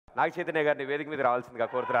నాగ చైతన్య గారిని వేదిక మీద రావాల్సిందిగా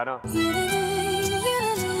కోరుతున్నాను.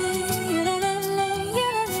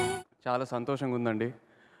 చాలా సంతోషంగా ఉందండి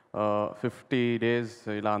 50 days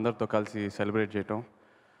ఇలా అందరితో కలిసి సెలబ్రేట్ చేయటం.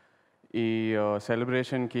 ఈ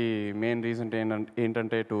సెలబ్రేషన్కి మెయిన్ రీజన్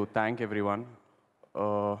ఏంటంటే to thank every one.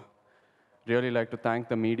 Really like to thank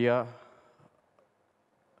the media,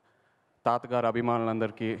 తాతగారు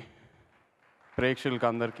అభిమానులందరికీ, ప్రేక్షకులకి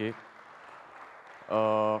అందరికీ,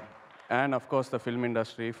 and of course the film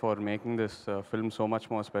industry for making this film so much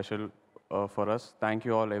more special for us. Thank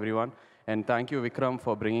you all, everyone, and thank you Vikram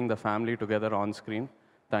for bringing the family together on screen.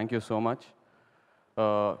 Thank you so much.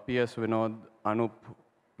 PS Vinod, Anup,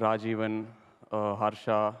 Rajivan,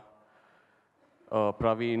 Harsha,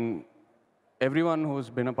 Praveen, everyone who's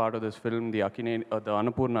been a part of this film, the the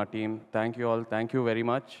Annapurna team, thank you all, thank you very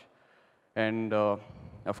much. And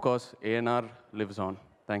of course ANR lives on.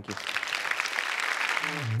 Thank you.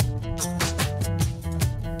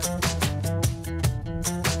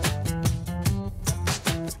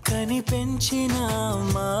 కని పెంచిన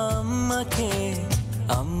మా అమ్మకే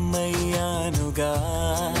అమ్మయ్యానుగా,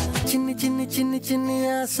 చిన్ని చిన్ని చిన్ని చిన్ని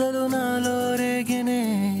ఆశలు నాలో రేగినే,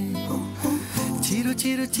 చిరు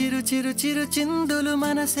చిరు చిరు చిరు చిరు చిందులు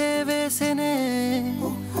మనసే వేసెనే,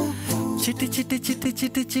 చిటి చిటి చిటి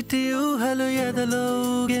చిటి చిటి ఊహలు ఎదలో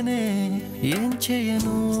ఊగెనే. ఏం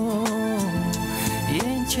చేయను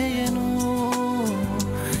ఏం చేయను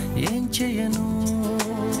ఏం చేయను,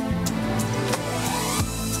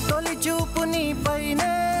 తొలి చూపు నీ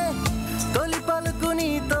పైనే, తొలి పలుకు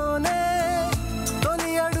నీతోనే,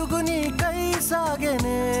 తొలి అడుగు నీకై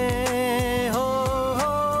సాగెనే. హో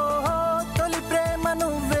హో హో తొలి ప్రేమ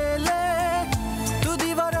నువ్వేలే,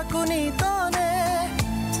 తుది వరకు నీతోనే,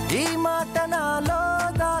 ఈ మాట నాలో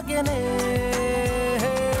దాగెనే.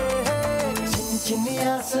 చిన్ని చిన్ని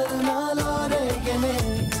ఆశలు నాలో రేగెనే,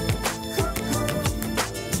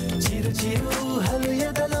 చిరు చిరు ఊహలు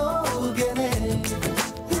ఎదలో ఊగెనే.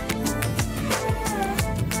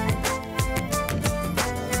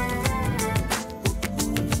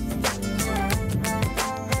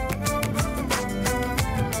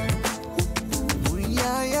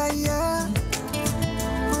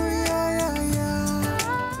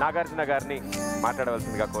 నాగార్జున గారిని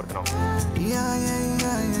మాట్లాడవలసిందిగా కోరుతున్నాం.